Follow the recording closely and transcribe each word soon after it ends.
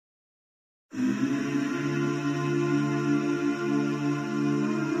Will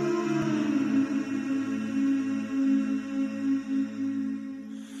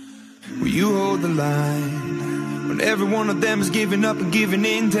you hold the line when every one of them is giving up and giving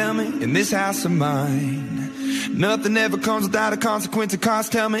in? Tell me, in this house of mine, nothing ever comes without a consequence of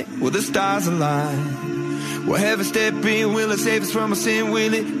cost. Tell me, will the stars align? Will heaven step in? Will it save us from our sin?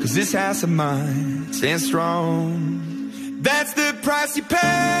 Will it? 'Cause this house of mine stands strong. That's the price you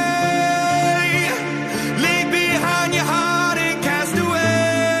pay. Leave behind your heart and cast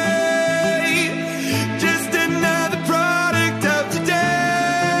away. Just another product of today.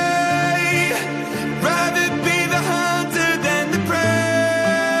 Rather be the hunter than the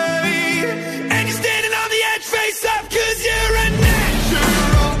prey. And you're standing on the edge, face up, 'cause you're a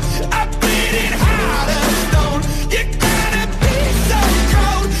natural. I bleed it hard as stone. You gotta be so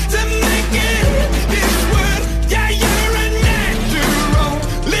cold to make it in this world. Yeah, you're a natural.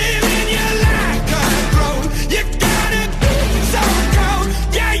 Living your life cutthroat. You gotta be so cold.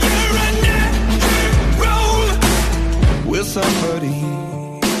 Yeah, you're a natural. Will somebody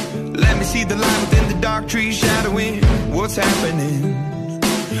let me see the light within the dark trees shadowing what's happening?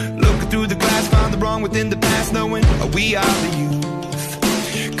 Looking through the glass, found the wrong within the past, knowing we are the youth.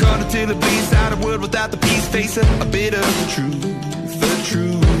 Caught until it bleeds out, a world without the peace, face a bit of the truth, the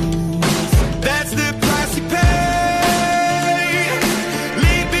truth. That's the price you pay.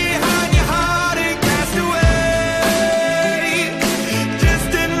 Leave behind your heart and cast away.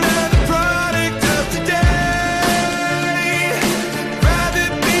 Just another product of today. Rather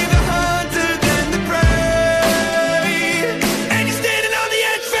be the hunter than the prey. And you're standing on the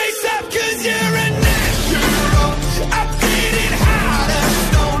edge, face up, 'cause you're a natural. I bleed it hard as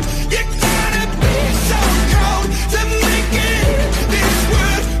stone. You gotta be so cold to make it in this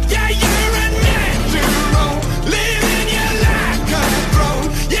world. Yeah, you're a natural. Living your life cutthroat.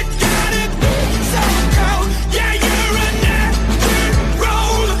 You gotta be so cold. Yeah, you're a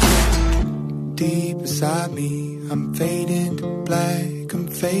natural. Deep inside me, I'm fading to black, I'm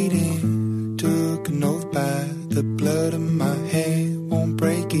fading.